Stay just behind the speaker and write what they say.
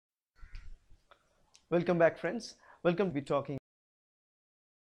Welcome back, friends. Welcome to be talking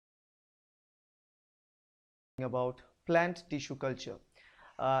about plant tissue culture.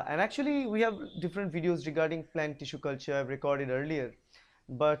 And actually, we have different videos regarding plant tissue culture I've recorded earlier,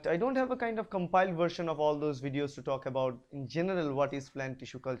 but I don't have a kind of compiled version of all those videos to talk about in general what is plant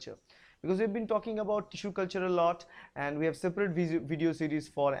tissue culture, because we've been talking about tissue culture a lot, and we have separate video series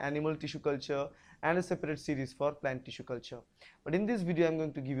for animal tissue culture and a separate series for plant tissue culture. But in this video, I'm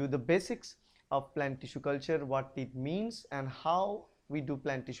going to give you the basics of plant tissue culture, what it means and how we do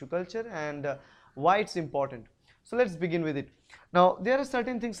plant tissue culture, and why it's important. So let's begin with it. Now there are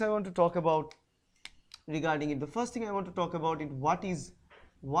certain things I want to talk about regarding it. The first thing I want to talk about is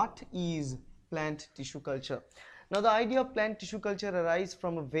what is plant tissue culture. Now the idea of plant tissue culture arises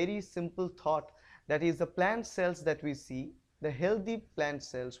from a very simple thought, that is the plant cells that we see, the healthy plant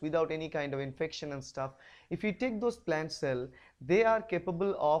cells without any kind of infection and stuff. If you take those plant cells, they are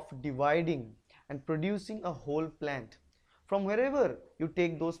capable of dividing and producing a whole plant. From wherever you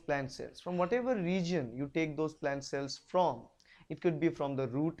take those plant cells, from whatever region you take those plant cells from, it could be from the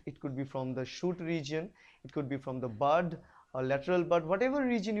root, it could be from the shoot region, it could be from the bud or lateral bud, whatever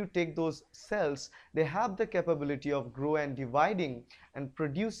region you take those cells, they have the capability of grow and dividing and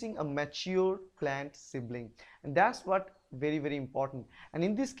producing a mature plant sibling. And that's what very important. And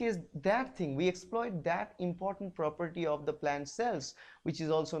in this case, that thing, we exploit that important property of the plant cells, which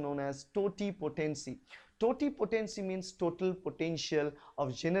is also known as totipotency. Totipotency means total potential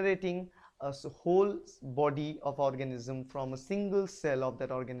of generating a whole body of organism from a single cell of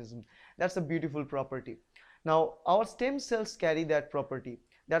that organism. That's a beautiful property. Now our stem cells carry that property.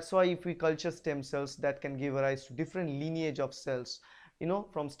 That's why if we culture stem cells, that can give rise to different lineage of cells. You know,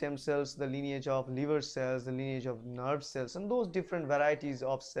 from stem cells, the lineage of liver cells, the lineage of nerve cells, and those different varieties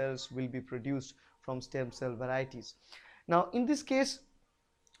of cells will be produced from stem cell varieties. Now in this case,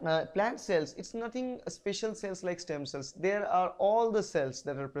 plant cells, it's nothing special cells like stem cells. There are all the cells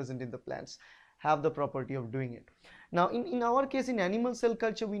that are present in the plants have the property of doing it. Now in our case, in animal cell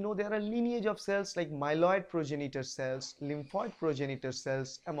culture, we know there are lineage of cells like myeloid progenitor cells, lymphoid progenitor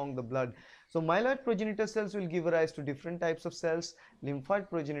cells among the blood. So myeloid progenitor cells will give rise to different types of cells, lymphoid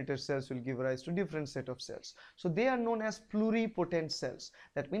progenitor cells will give rise to different set of cells. So they are known as pluripotent cells.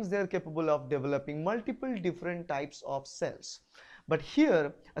 That means they are capable of developing multiple different types of cells. But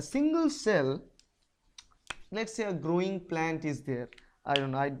here a single cell, let's say a growing plant is there. I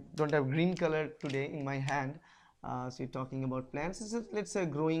don't have green color today in my hand, so you're talking about plants. This is, let's say, a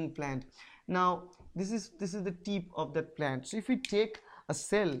growing plant. Now this is the tip of that plant. So if we take a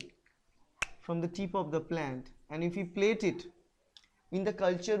cell from the tip of the plant and if we plate it in the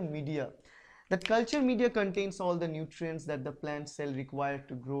culture media, that culture media contains all the nutrients that the plant cell require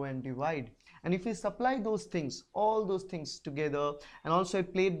to grow and divide. And if we supply those things, all those things together, and also I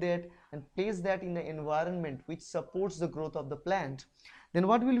plate that and place that in the environment which supports the growth of the plant, then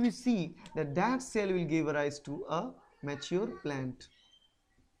what will we see? That cell will give rise to a mature plant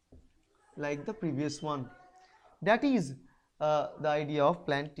like the previous one. That is the idea of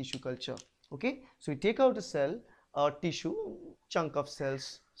plant tissue culture. Okay, so we take out a cell or tissue, chunk of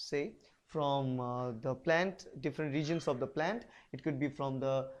cells, say, from the plant, different regions of the plant. It could be from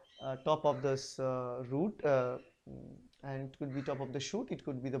the top of this root, and it could be top of the shoot, it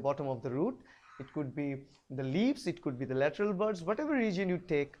could be the bottom of the root, it could be the leaves, it could be the lateral buds. Whatever region you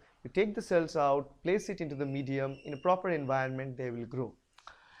take the cells out, place it into the medium in a proper environment, they will grow.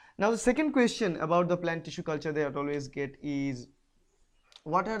 Now the second question about the plant tissue culture that I always get is,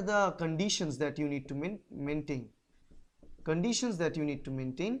 what are the conditions that you need to maintain? Conditions that you need to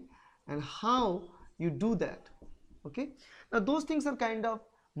maintain and how you do that. Okay, now those things are kind of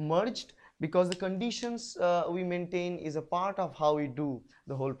merged, because the conditions we maintain is a part of how we do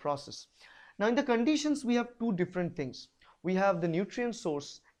the whole process. Now in the conditions, we have two different things. We have the nutrient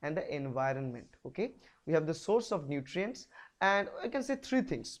source and the environment. Okay, we have the source of nutrients, and I can say three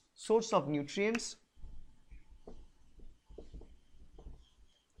things: source of nutrients,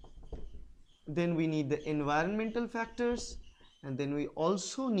 then we need the environmental factors, and then we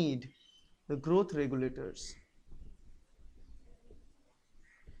also need the growth regulators.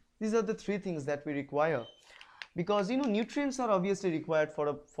 These are the three things that we require, because nutrients are obviously required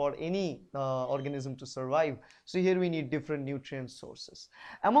for any organism to survive. So here we need different nutrient sources.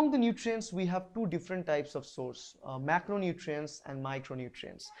 Among the nutrients, we have two different types of source: macronutrients and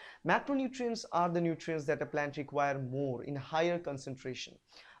micronutrients. Macronutrients are the nutrients that a plant require more in higher concentration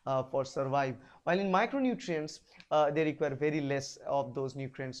for survive, while in micronutrients they require very less of those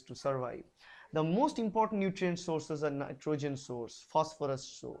nutrients to survive. The most important nutrient sources are nitrogen source, phosphorus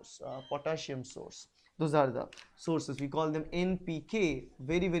source, potassium source. Those are the sources. We call them NPK,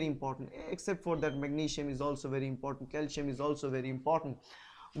 very very important. Except for that, magnesium is also very important, calcium is also very important.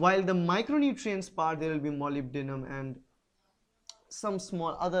 While the micronutrients part, there will be molybdenum and some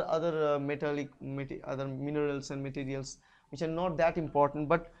small other other minerals and materials which are not that important,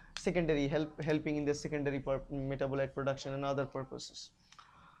 but secondary, helping in the secondary metabolite production and other purposes,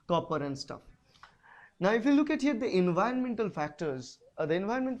 copper and stuff. Now if you look at here the environmental factors, the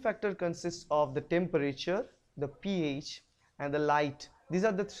environment factor consists of the temperature, the pH and the light. These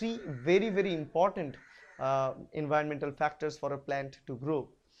are the three very very important environmental factors for a plant to grow.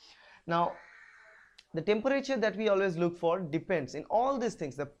 Now the temperature that we always look for depends in all these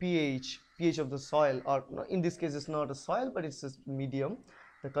things, the pH of the soil, or in this case it's not a soil but it's a medium,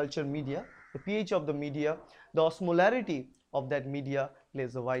 the culture media, the pH of the media, the osmolarity of that media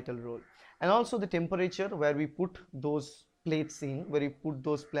plays a vital role, and also the temperature where we put those plates in, where we put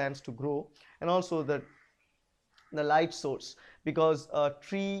those plants to grow, and also the light source, because a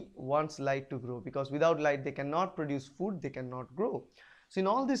tree wants light to grow, because without light they cannot produce food, they cannot grow. So in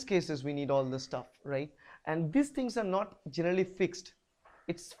all these cases we need all this stuff, right? And these things are not generally fixed.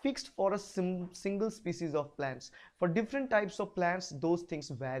 It's fixed for a single species of plants. For different types of plants those things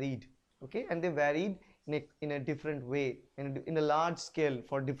varied, okay, and they varied in a different way, in a large scale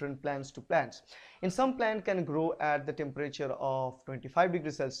for different plants to plants. In some plant can grow at the temperature of 25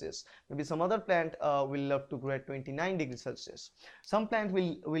 degrees Celsius. Maybe some other plant will love to grow at 29 degrees Celsius. Some plant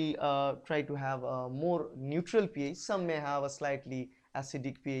will try to have a more neutral pH. Some may have a slightly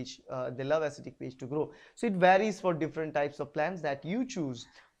acidic pH. They love acidic pH to grow. So it varies for different types of plants that you choose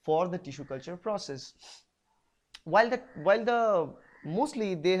for the tissue culture process. While the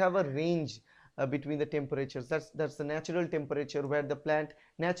mostly they have a range between the temperatures. That's the natural temperature where the plant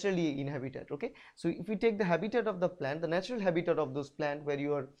naturally inhabited, okay. So if you take the habitat of the plant, the natural habitat of those plant where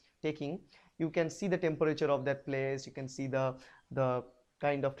you are taking, you can see the temperature of that place, you can see the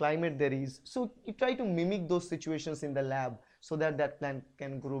kind of climate there is. So you try to mimic those situations in the lab so that that plant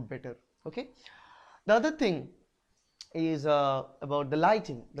can grow better, okay. The other thing is about the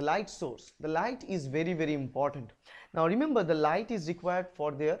lighting, the light source. The light is very very important. Now remember, the light is required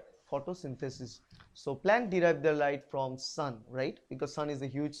for their photosynthesis. So plant derive their light from sun, right, because sun is a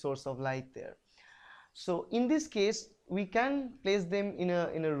huge source of light there. So in this case we can place them in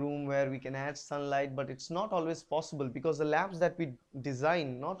a room where we can add sunlight, but it's not always possible because the labs that we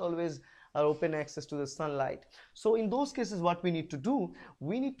design not always are open access to the sunlight. So in those cases what we need to do,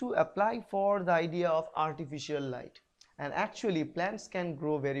 we need to apply for the idea of artificial light. And actually plants can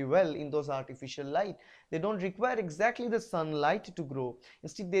grow very well in those artificial light. They don't require exactly the sunlight to grow.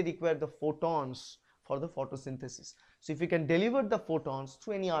 Instead they require the photons for the photosynthesis. So if you can deliver the photons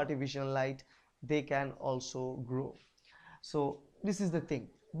through any artificial light, they can also grow. So this is the thing.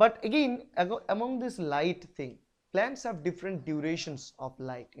 But again, among this light thing, plants have different durations of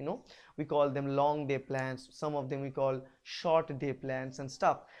light, you know. We call them long day plants, some of them we call short day plants and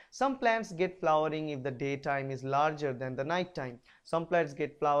stuff. Some plants get flowering if the daytime is larger than the night time. Some plants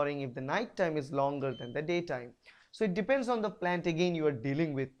get flowering if the night time is longer than the daytime. So it depends on the plant again you are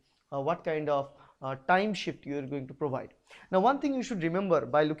dealing with, what kind of time shift you are going to provide. Now one thing you should remember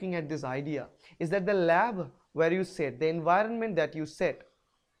by looking at this idea is that the lab where you set, the environment that you set,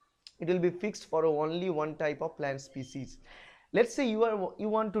 it will be fixed for only one type of plant species. Let's say you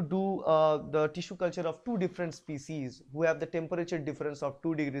want to do the tissue culture of two different species who have the temperature difference of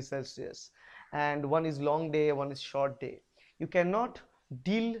 2 degrees Celsius, and one is long day, one is short day. You cannot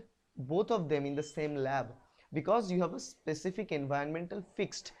deal both of them in the same lab because you have a specific environmental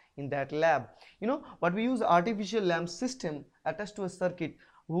fixed in that lab. You know, but we use artificial lamp system attached to a circuit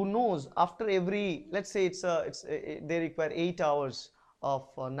who knows after every, let's say they require 8 hours of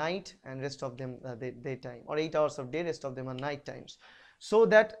night and rest of them daytime, or 8 hours of day, rest of them are night times. So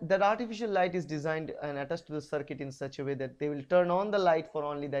that artificial light is designed and attached to the circuit in such a way that they will turn on the light for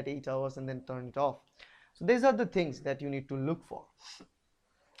only that 8 hours and then turn it off. So these are the things that you need to look for,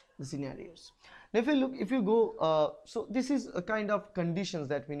 the scenarios. Now if you go, so this is a kind of conditions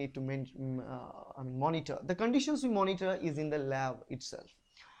that we need to monitor. The conditions we monitor is in the lab itself,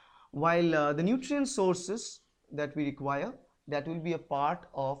 while the nutrient sources that we require, that will be a part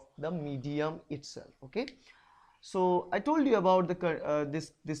of the medium itself, okay. So I told you about the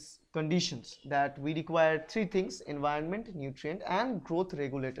this conditions that we require three things: environment, nutrient and growth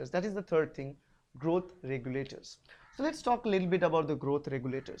regulators. That is the third thing, growth regulators. So let's talk a little bit about the growth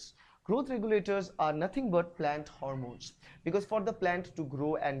regulators. Growth regulators are nothing but plant hormones, because for the plant to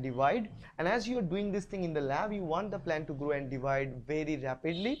grow and divide, and as you are doing this thing in the lab, you want the plant to grow and divide very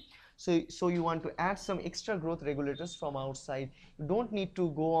rapidly. So you want to add some extra growth regulators from outside. You don't need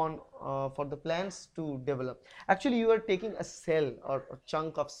to go on for the plants to develop. Actually, you are taking a cell or a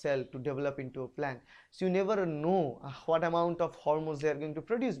chunk of cell to develop into a plant. So you never know what amount of hormones they are going to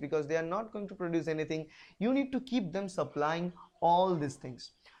produce, because they are not going to produce anything. You need to keep them supplying all these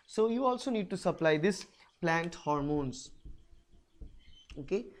things. So you also need to supply this plant hormones.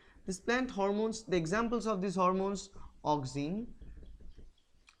 Okay, these plant hormones, the examples of these hormones: auxin,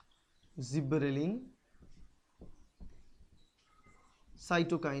 gibberellin,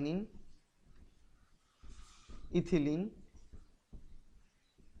 cytokinin, ethylene,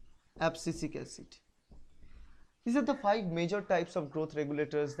 abscisic acid. These are the 5 major types of growth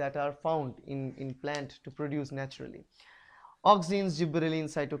regulators that are found in plant to produce naturally. Auxins, gibberellin,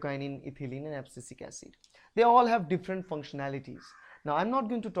 cytokinin, ethylene, and abscisic acid. They all have different functionalities. Now, I'm not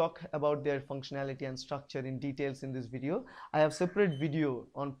going to talk about their functionality and structure in details in this video. I have separate video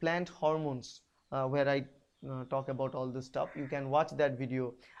on plant hormones where I talk about all this stuff. You can watch that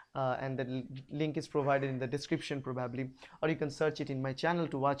video and the link is provided in the description probably, or you can search it in my channel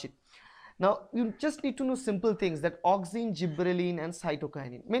to watch it. Now, you just need to know simple things, that auxin, gibberellin, and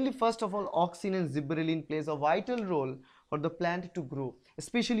cytokinin. Mainly, first of all, auxin and gibberellin plays a vital role for the plant to grow,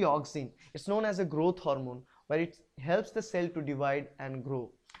 especially auxin. It's known as a growth hormone, where it helps the cell to divide and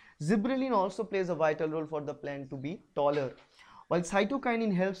grow. Gibberellin also plays a vital role for the plant to be taller, while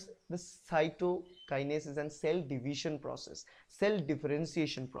cytokinin helps the cytokinesis and cell division process, cell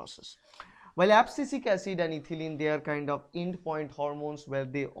differentiation process. While abscisic acid and ethylene, they are kind of end point hormones where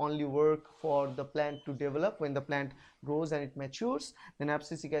they only work for the plant to develop. When the plant grows and it matures, then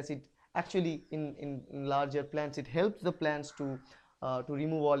abscisic acid actually in larger plants, it helps the plants to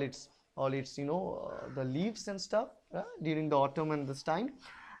remove all its the leaves and stuff during the autumn and this time.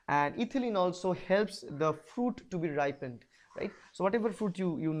 And ethylene also helps the fruit to be ripened, right? So whatever fruit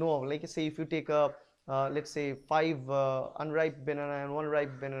you know, like say if you take a let's say 5 unripe banana and 1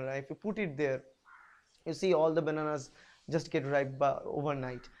 ripe banana, if you put it there, you see all the bananas just get ripe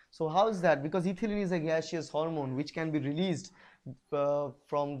overnight. So how is that? Because ethylene is a gaseous hormone which can be released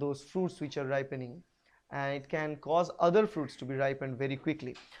from those fruits which are ripening, and it can cause other fruits to be ripened very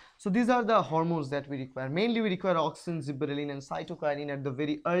quickly. So these are the hormones that we require. Mainly we require auxin, gibberellin, and cytokinin at the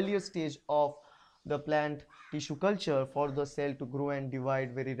very earliest stage of the plant tissue culture for the cell to grow and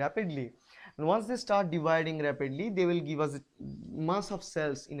divide very rapidly. And once they start dividing rapidly, they will give us a mass of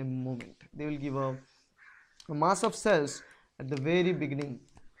cells in a moment. They will give a mass of cells at the very beginning.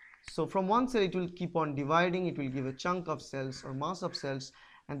 So from one cell it will keep on dividing, it will give a chunk of cells or mass of cells,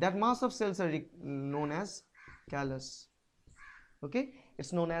 and that mass of cells are known as callus. Okay,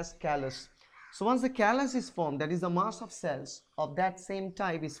 it's known as callus. So once the callus is formed, that is the mass of cells of that same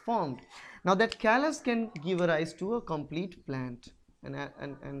type is formed. Now that callus can give a rise to a complete plant, and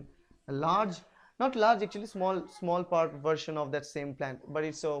a large, not large actually, small part version of that same plant, but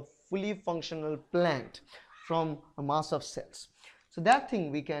it's a fully functional plant from a mass of cells. So that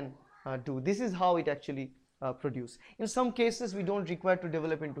thing we can do. This is how it actually produce. In some cases we don't require to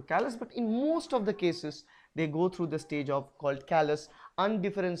develop into callus, but in most of the cases they go through the stage of called callus,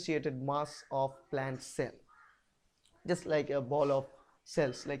 undifferentiated mass of plant cell, just like a ball of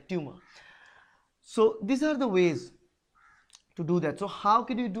cells, like tumor. So these are the ways to do that. So how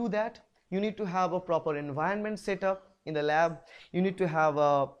can you do that? You need to have a proper environment set up in the lab. You need to have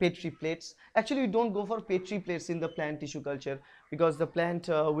petri plates. Actually, you don't go for petri plates in the plant tissue culture because the plant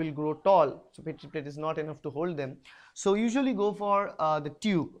will grow tall, so petri plate is not enough to hold them. So usually go for the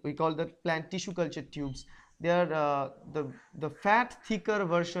tube. We call the plant tissue culture tubes. They are the fat, thicker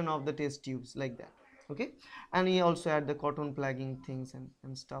version of the test tubes, like that. Okay, and we also add the cotton plagging things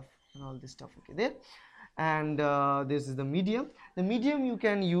and stuff and all this stuff. Okay, there. And this is the medium. The medium you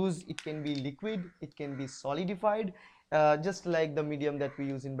can use, it can be liquid, it can be solidified, just like the medium that we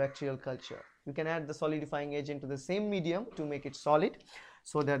use in bacterial culture. You can add the solidifying agent to the same medium to make it solid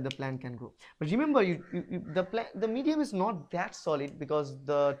so that the plant can grow. But remember, the medium is not that solid, because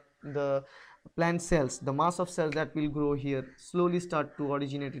the plant cells, the mass of cells that will grow here, slowly start to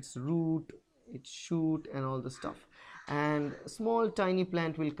originate its root, its shoot, and all the stuff. And a small tiny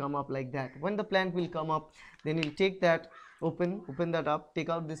plant will come up like that. When the plant will come up, then you'll take that, open that up, take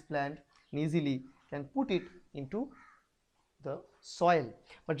out this plant, and easily can put it into the soil.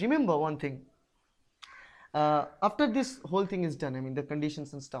 But remember one thing, after this whole thing is done, I mean the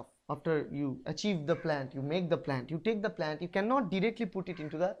conditions and stuff, after you achieve the plant, you make the plant, you take the plant, you cannot directly put it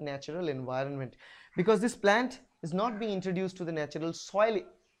into the natural environment, because this plant is not being introduced to the natural soil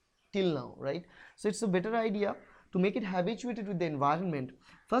till now, right? So it's a better idea to make it habituated with the environment.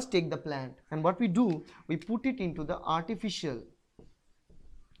 First take the plant, and what we do, we put it into the artificial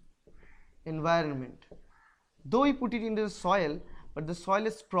environment. Though we put it into the soil, but the soil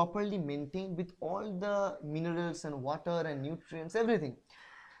is properly maintained with all the minerals and water and nutrients, everything.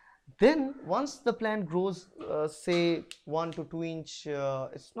 Then once the plant grows, say 1 to 2 inch,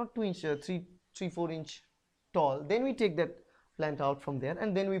 it's not 2 inch, 3 4 inch tall, then we take that plant out from there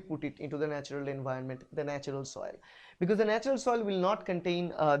and then we put it into the natural environment, the natural soil, because the natural soil will not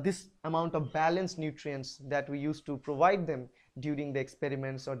contain this amount of balanced nutrients that we used to provide them during the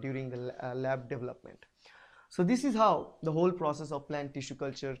experiments or during the lab development. So this is how the whole process of plant tissue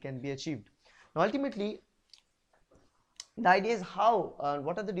culture can be achieved. Now ultimately, the idea is how,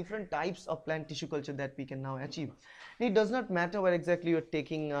 what are the different types of plant tissue culture that we can now achieve. It does not matter where exactly you're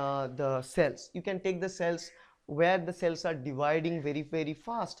taking the cells. You can take the cells where the cells are dividing very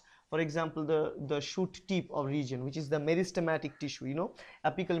fast. For example, the shoot tip of region, which is the meristematic tissue,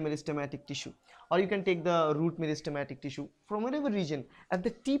 apical meristematic tissue, or you can take the root meristematic tissue from whatever region at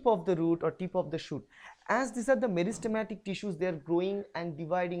the tip of the root or tip of the shoot. As these are the meristematic tissues, they are growing and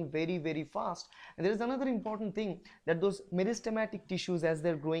dividing very fast. And there is another important thing, that those meristematic tissues, as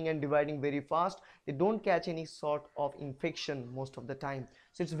they're growing and dividing very fast, they don't catch any sort of infection most of the time.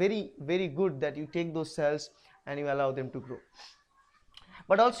 So it's very good that you take those cells and you allow them to grow.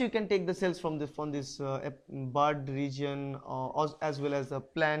 But also you can take the cells from this bud region, as well as the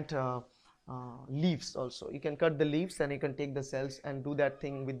plant leaves also. You can cut the leaves and you can take the cells and do that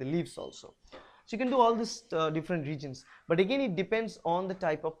thing with the leaves also. So you can do all these different regions, but again it depends on the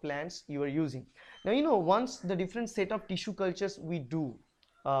type of plants you are using. Now once the different set of tissue cultures we do,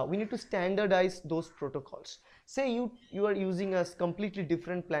 we need to standardize those protocols. Say you are using a completely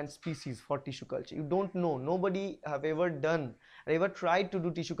different plant species for tissue culture. You don't know, nobody have ever done or ever tried to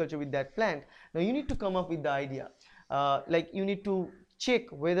do tissue culture with that plant. Now you need to come up with the idea, like you need to check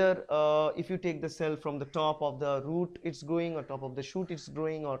whether if you take the cell from the top of the root it's growing, or top of the shoot it's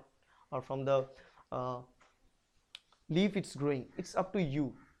growing, or from the leaf it's growing. It's up to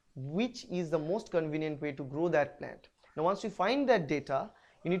you which is the most convenient way to grow that plant. Now once you find that data,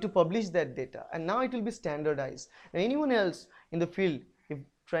 you need to publish that data, and now it will be standardized. And anyone else in the field, if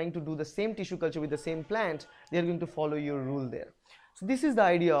trying to do the same tissue culture with the same plant, they are going to follow your rule there. So this is the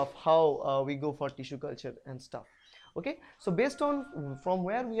idea of how we go for tissue culture and stuff. Okay, so based on from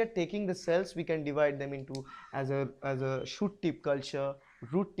where we are taking the cells, we can divide them into as a shoot tip culture,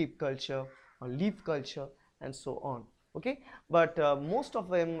 root tip culture, or leaf culture, and so on. Okay, but most of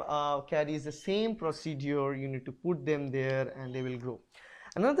them carries the same procedure. You need to put them there and they will grow.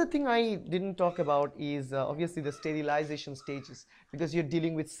 Another thing I didn't talk about is obviously the sterilization stages, because you're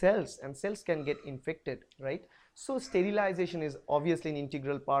dealing with cells and cells can get infected, right? So sterilization is obviously an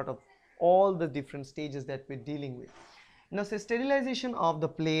integral part of all the different stages that we're dealing with. Now, say sterilization of the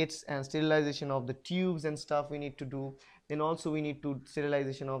plates and sterilization of the tubes and stuff we need to do. Then also we need to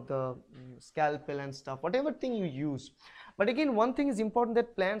sterilization of the scalpel and stuff, whatever thing you use. But again, one thing is important,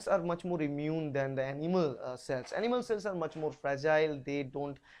 that plants are much more immune than the animal cells. Animal cells are much more fragile. They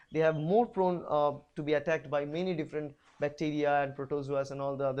have more prone to be attacked by many different bacteria and protozoas and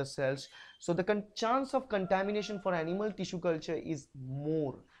all the other cells. So the chance of contamination for animal tissue culture is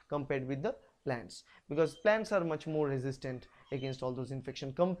more compared with the plants, because plants are much more resistant against all those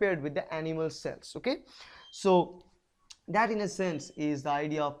infections compared with the animal cells. Okay, so that in a sense is the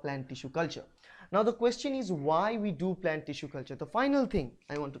idea of plant tissue culture. Now the question is why we do plant tissue culture. The final thing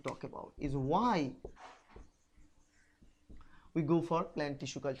I want to talk about is why we go for plant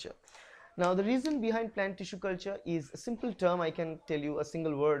tissue culture. Now the reason behind plant tissue culture is a simple term. I can tell you a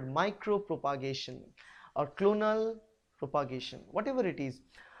single word: micropropagation or clonal propagation, whatever it is.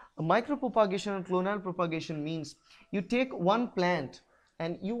 A micropropagation or clonal propagation means you take one plant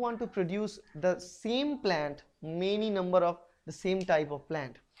and you want to produce the same plant, many number of the same type of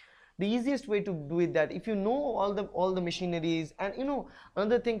plant. The easiest way to do it, that if you know all the machineries, and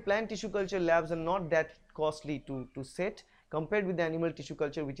another thing, plant tissue culture labs are not that costly to set compared with the animal tissue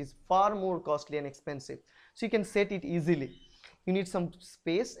culture, which is far more costly and expensive. So you can set it easily. You need some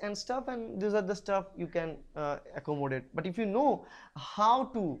space and stuff, and these are the stuff you can accommodate. But if you know how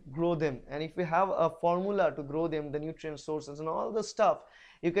to grow them, and if you have a formula to grow them, the nutrient sources and all the stuff,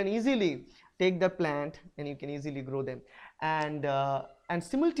 you can easily take the plant and you can easily grow them. And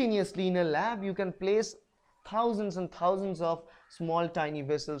simultaneously in a lab you can place thousands and thousands of small tiny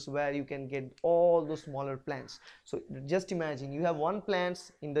vessels where you can get all those smaller plants. So just imagine you have one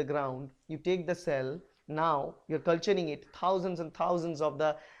plant in the ground, you take the cell, now you're culturing it, thousands and thousands of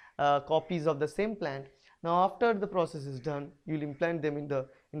the copies of the same plant. Now after the process is done, you'll implant them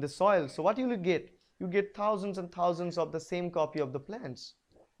in the soil. So what you will get? You get thousands and thousands of the same copy of the plants.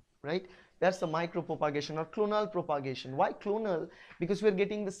 right? That's the micro propagation or clonal propagation. Why clonal? Because we're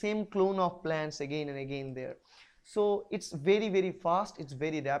getting the same clone of plants again and again there. So it's very, very fast, it's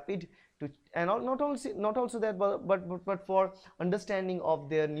very rapid to, and not also that, but for understanding of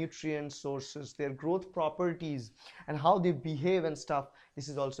their nutrient sources, their growth properties, and how they behave and stuff. This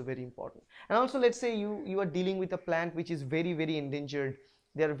is also very important. And also, let's say you are dealing with a plant which is very, very endangered.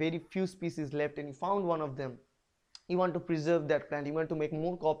 There are very few species left, and you found one of them. You want to preserve that plant, you want to make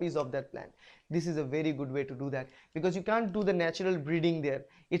more copies of that plant. This is a very good way to do that, because you can't do the natural breeding there.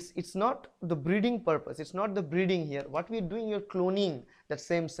 It's not the breeding purpose, it's not the breeding here. What we're doing, you're cloning that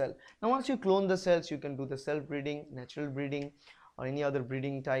same cell. Now once you clone the cells, you can do the self breeding, natural breeding, or any other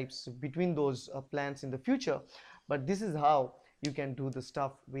breeding types between those plants in the future. But this is how you can do the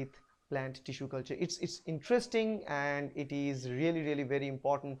stuff with plant tissue culture. It's interesting, and it is really, really very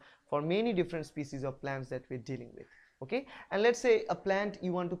important for many different species of plants that we're dealing with. Okay, and let's say a plant,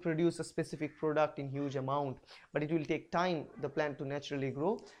 you want to produce a specific product in huge amount, but it will take time the plant to naturally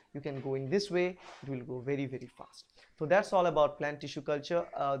grow. You can go in this way, it will go very, very fast. So that's all about plant tissue culture,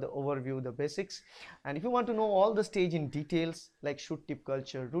 the overview, the basics. And if you want to know all the stage in details, like shoot tip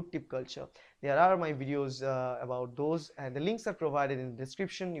culture, root tip culture, there are my videos about those, and the links are provided in the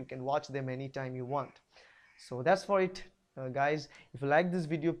description. You can watch them anytime you want. So that's for it, guys. If you like this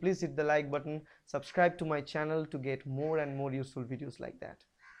video, please hit the like button, subscribe to my channel to get more and more useful videos like that.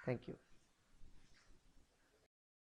 Thank you.